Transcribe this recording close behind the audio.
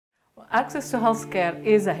Access to healthcare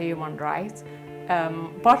is a human right,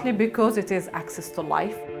 partly because it is access to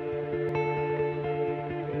life.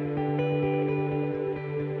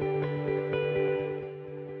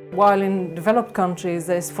 While in developed countries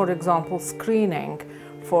there is, for example, screening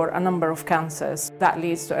for a number of cancers that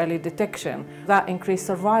leads to early detection, that increases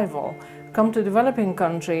survival. Come to developing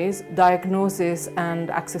countries, diagnosis and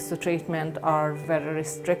access to treatment are very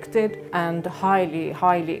restricted and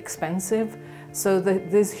highly expensive. So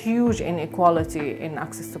there's huge inequality in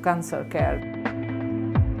access to cancer care.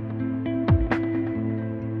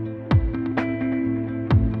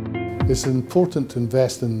 It's important to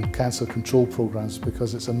invest in cancer control programs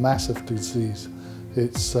because it's a massive disease.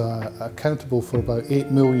 It's accountable for about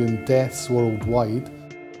 8 million deaths worldwide.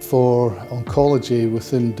 For oncology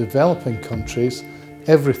within developing countries,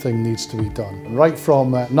 everything needs to be done. Right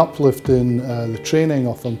from an uplift in the training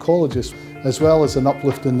of oncologists, as well as an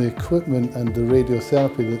uplift in the equipment and the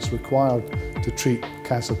radiotherapy that's required to treat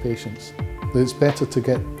cancer patients. It's better to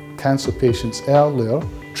get cancer patients earlier,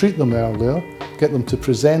 treat them earlier, get them to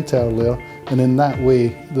present earlier, and in that way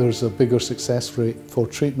there's a bigger success rate for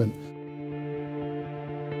treatment.